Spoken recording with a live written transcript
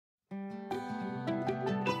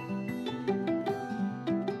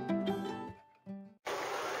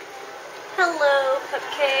Hello,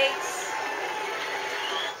 cupcakes.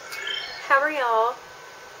 How are y'all?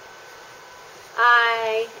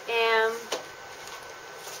 I am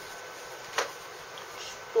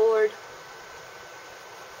bored.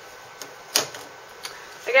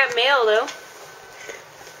 I got mail though.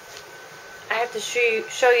 I have to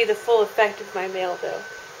show you the full effect of my mail though.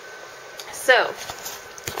 So,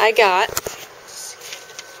 I got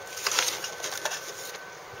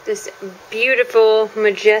this beautiful,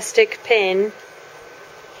 majestic pen.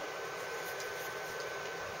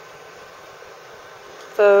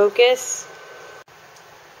 Focus.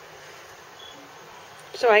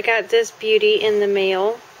 So I got this beauty in the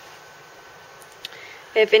mail.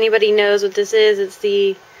 If anybody knows what this is, it's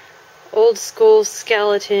the old school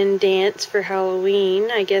skeleton dance for Halloween.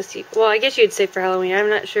 I guess you'd say for Halloween. I'm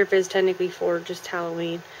not sure if it's technically for just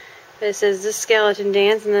Halloween. But it says the skeleton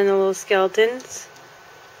dance and then the little skeletons.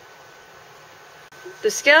 The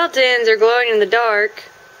skeletons are glowing in the dark.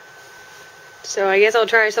 So I guess I'll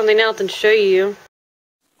try something else and show you.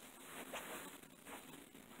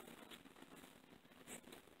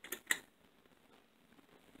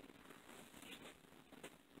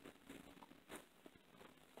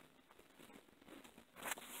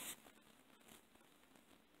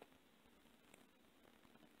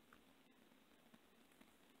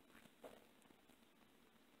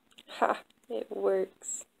 Ha, it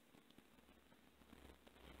works.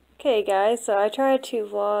 Okay guys, so I tried to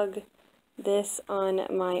vlog this on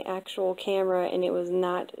my actual camera and it was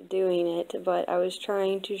not doing it, but I was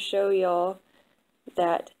trying to show y'all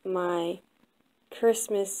that my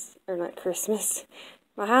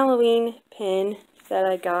my Halloween pin that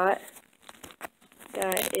I got,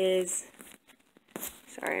 that is,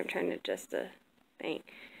 sorry I'm trying to adjust the thing.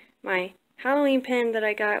 My Halloween pin that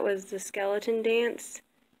I got was the skeleton dance.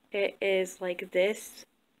 It is like this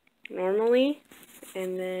normally,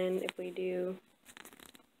 and then if we do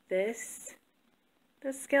this,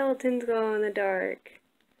 the skeletons glow in the dark.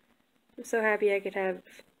 I'm so happy I could have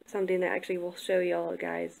something that actually will show y'all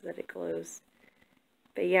guys that it glows.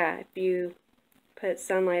 But yeah, if you put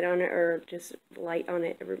sunlight on it or just light on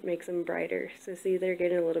it, it makes them brighter. So see, they're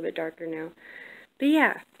getting a little bit darker now. But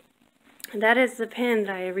yeah, that is the pen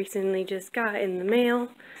that I recently just got in the mail.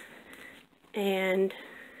 And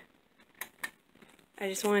I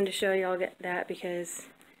just wanted to show y'all that because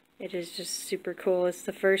it is just super cool. It's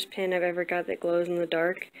the first pen I've ever got that glows in the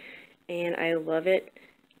dark, and I love it.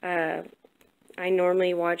 I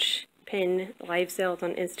normally watch pen live sales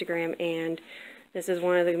on Instagram, and this is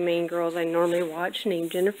one of the main girls I normally watch named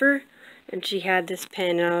Jennifer, and she had this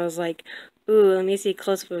pen, and I was like, ooh, let me see a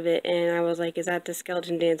close-up of it, and I was like, is that the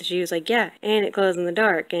skeleton dance? She was like, yeah, and it glows in the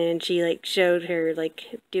dark, and she like showed her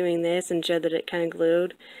like doing this and showed that it kind of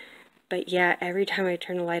glowed. But yeah, every time I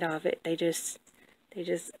turn the light off, they just, oh,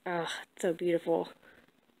 it's so beautiful.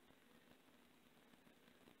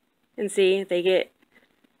 And see, they get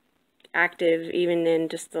active even in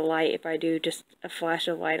just the light if I do just a flash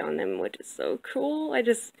of light on them, which is so cool.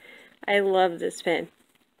 I love this pen.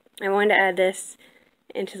 I wanted to add this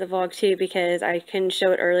into the vlog too because I couldn't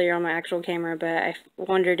show it earlier on my actual camera, but I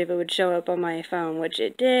wondered if it would show up on my phone, which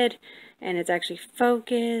it did, and it's actually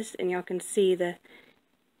focused, and y'all can see the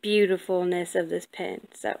beautifulness of this pen.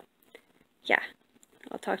 So yeah,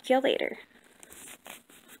 I'll talk to y'all later.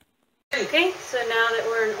 Okay, so now that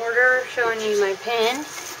we're in order showing you my pen,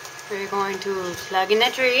 we're going to plug in the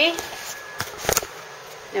tree,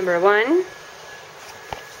 number 1,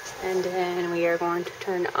 and then we are going to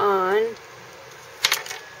turn on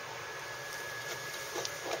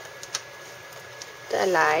the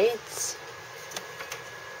lights.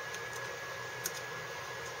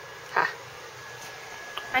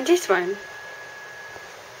 And this one.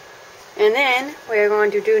 And then we are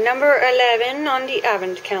going to do number 11 on the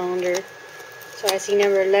advent calendar. So I see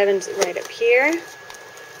number 11's right up here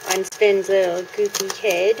on Spin's little goofy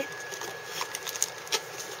head.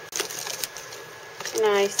 And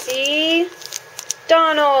I see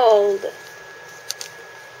Donald.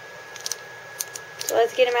 So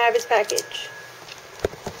let's get him out of his package.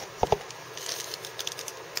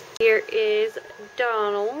 Here is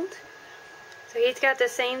Donald. So he's got the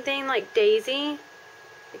same thing like Daisy,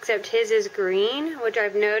 except his is green, which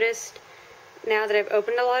I've noticed now that I've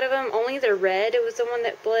opened a lot of them. Only the red was the one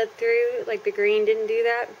that bled through, like the green didn't do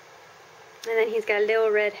that. And then he's got a little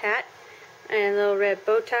red hat and a little red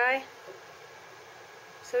bow tie.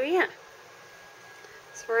 So yeah.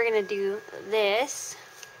 So we're going to do this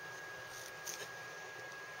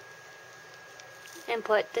and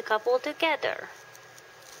put the couple together,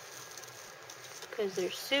 because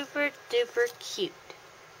they're super duper cute.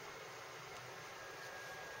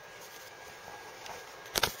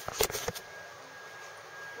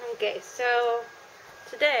 Okay, so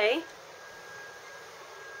today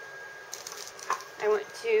I went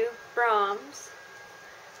to Brahms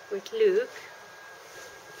with Luke,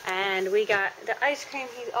 and we got the ice cream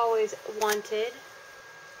he's always wanted.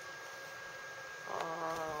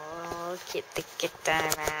 Oh, get the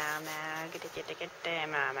mama, get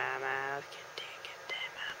the mama,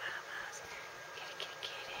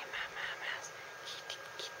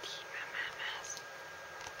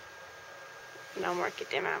 no more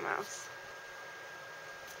get in my mouse.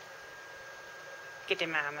 Get in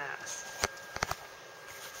my mouse.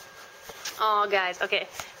 Oh, guys, okay.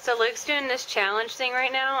 So Luke's doing this challenge thing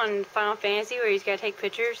right now on Final Fantasy where he's got to take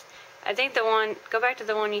pictures. I think the one, go back to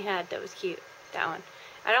the one you had that was cute. That one.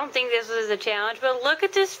 I don't think this was a challenge, but look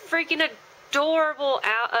at this freaking adorable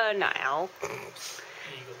not owl.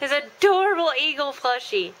 His adorable eagle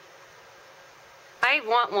plushie. I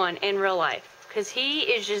want one in real life because he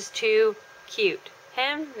is just too cute.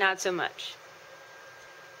 Him, not so much.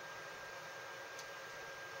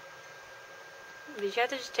 Did you have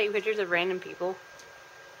to just take pictures of random people?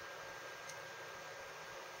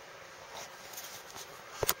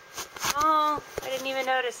 Oh, I didn't even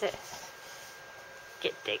notice it.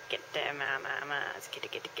 Get the mamas. Get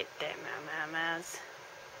the mamas.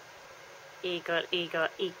 Eagle, eagle,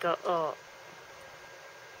 eagle, oh.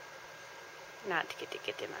 Not to get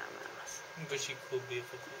the mamas. But she could be if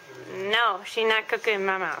no, she not cooking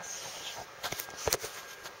my mouse.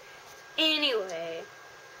 Anyway,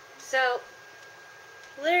 so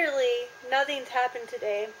literally nothing's happened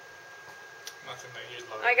today. nothing that you'd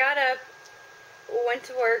like. I got up, went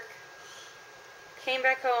to work, came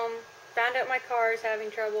back home, found out my car is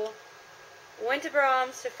having trouble, went to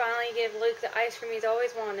Brahms to finally give Luke the ice cream he's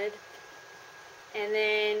always wanted, and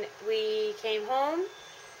then we came home.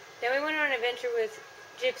 Then we went on an adventure with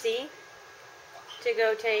Gypsy to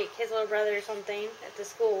go take his little brother or something at the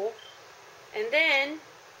school. And then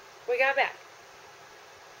we got back.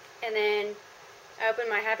 And then I opened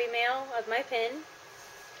my Happy Mail of my pin.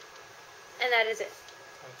 And that is it.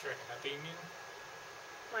 What's your Happy Meal?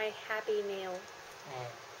 My Happy Mail. Oh.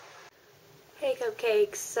 Hey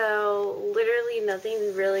cupcakes, so literally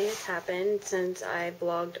nothing really has happened since I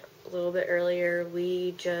vlogged a little bit earlier.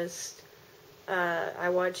 We just I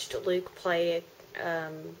watched Luke play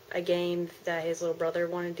a game that his little brother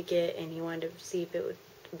wanted to get, and he wanted to see if it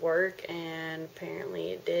would work, and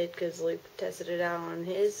apparently it did because Luke tested it out on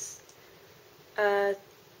his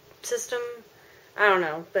system. I don't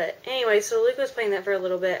know, but anyway, so Luke was playing that for a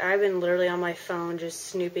little bit. I've been literally on my phone just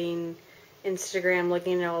snooping Instagram,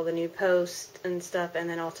 looking at all the new posts and stuff, and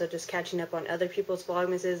then also just catching up on other people's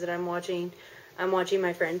vlogmases that I'm watching. I'm watching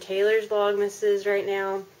my friend Taylor's vlogmases right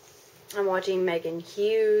now. I'm watching Megan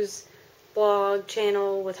Hughes' vlog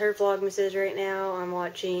channel with her vlogmases right now. I'm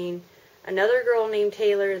watching another girl named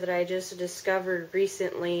Taylor that I just discovered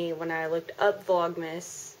recently when I looked up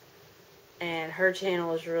Vlogmas, and her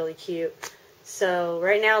channel is really cute. So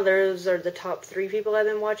right now those are the top 3 people I've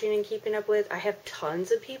been watching and keeping up with. I have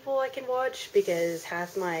tons of people I can watch because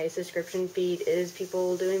half my subscription feed is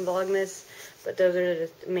people doing Vlogmas, but those are the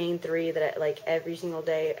main 3 that I, like every single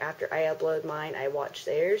day after I upload mine, I watch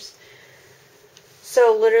theirs.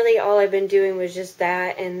 So literally all I've been doing was just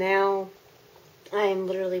that, and now I'm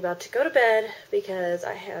literally about to go to bed because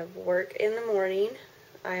I have work in the morning.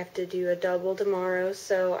 I have to do a double tomorrow,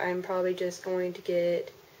 so I'm probably just going to get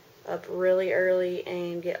up really early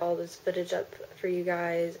and get all this footage up for you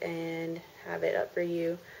guys and have it up for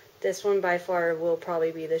you. This one by far will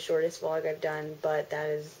probably be the shortest vlog I've done, but that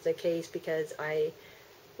is the case because I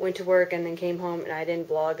went to work and then came home and I didn't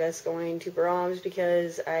vlog us going to Brahms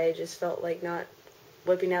because I just felt like not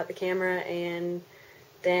whipping out the camera, and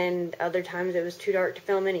then other times it was too dark to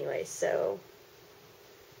film anyway, so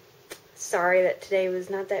sorry that today was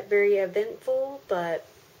not that very eventful. But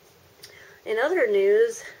in other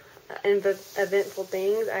news and eventful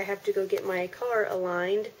things, I have to go get my car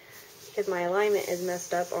aligned because my alignment is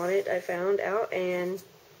messed up on it, I found out, and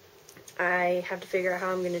I have to figure out how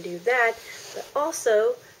I'm going to do that. But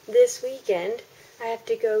also, this weekend, I have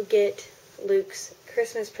to go get Luke's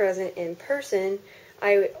Christmas present in person.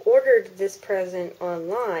 I ordered this present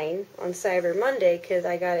online on Cyber Monday because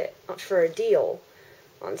I got it for a deal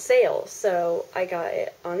on sale, so I got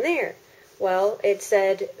it on there. Well, it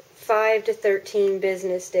said 5 to 13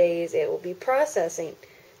 business days it will be processing,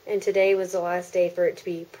 and today was the last day for it to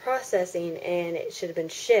be processing, and it should have been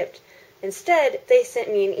shipped. Instead, they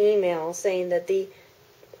sent me an email saying that the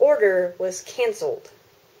order was canceled.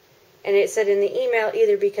 And it said in the email,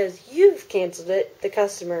 either because you've canceled it, the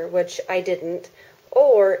customer, which I didn't,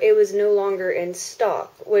 or it was no longer in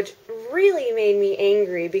stock, which really made me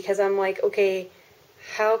angry because I'm like, okay,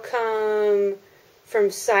 how come from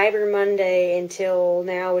Cyber Monday until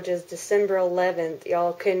now, which is December 11th,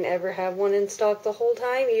 y'all couldn't ever have one in stock the whole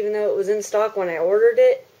time, even though it was in stock when I ordered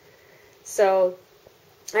it? So,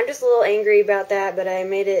 I'm just a little angry about that, but I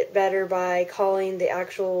made it better by calling the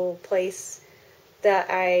actual place that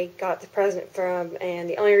I got the present from, and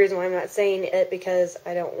the only reason why I'm not saying it because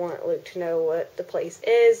I don't want Luke to know what the place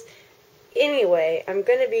is. Anyway, I'm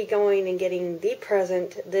going to be going and getting the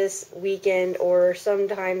present this weekend or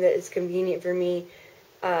sometime that is convenient for me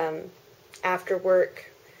after work.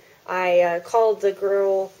 I called the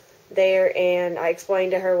girl there and I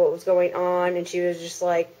explained to her what was going on, and she was just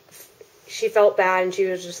like, she felt bad, and she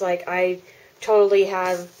was just like, I totally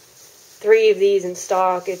have 3 of these in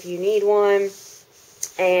stock if you need one,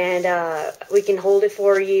 and we can hold it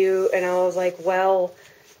for you. And I was like, well,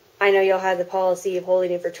 I know y'all have the policy of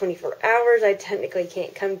holding it for 24 hours. I technically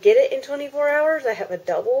can't come get it in 24 hours. I have a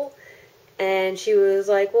double. And she was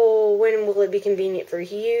like, well, when will it be convenient for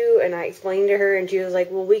you? And I explained to her, and she was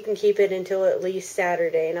like, well, we can keep it until at least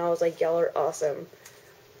Saturday. And I was like, y'all are awesome.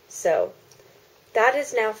 So, that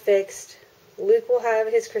is now fixed. Luke will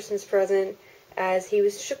have his Christmas present as he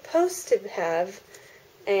was supposed to have.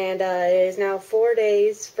 And it is now 4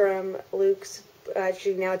 days from Luke's,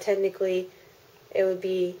 actually now technically it would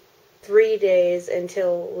be 3 days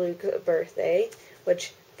until Luke's birthday,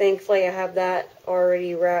 which thankfully I have that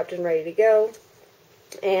already wrapped and ready to go.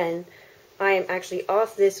 And I am actually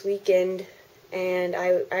off this weekend, and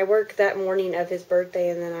I work that morning of his birthday,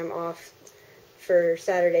 and then I'm off for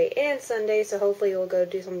Saturday and Sunday, so hopefully we'll go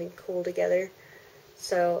do something cool together.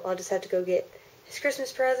 So I'll just have to go get his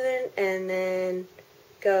Christmas present and then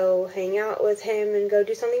go hang out with him and go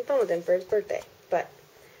do something fun with him for his birthday. But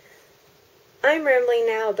I'm rambling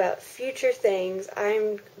now about future things.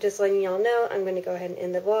 I'm just letting y'all know I'm going to go ahead and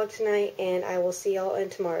end the vlog tonight, and I will see y'all in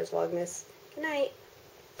tomorrow's Vlogmas. Good night.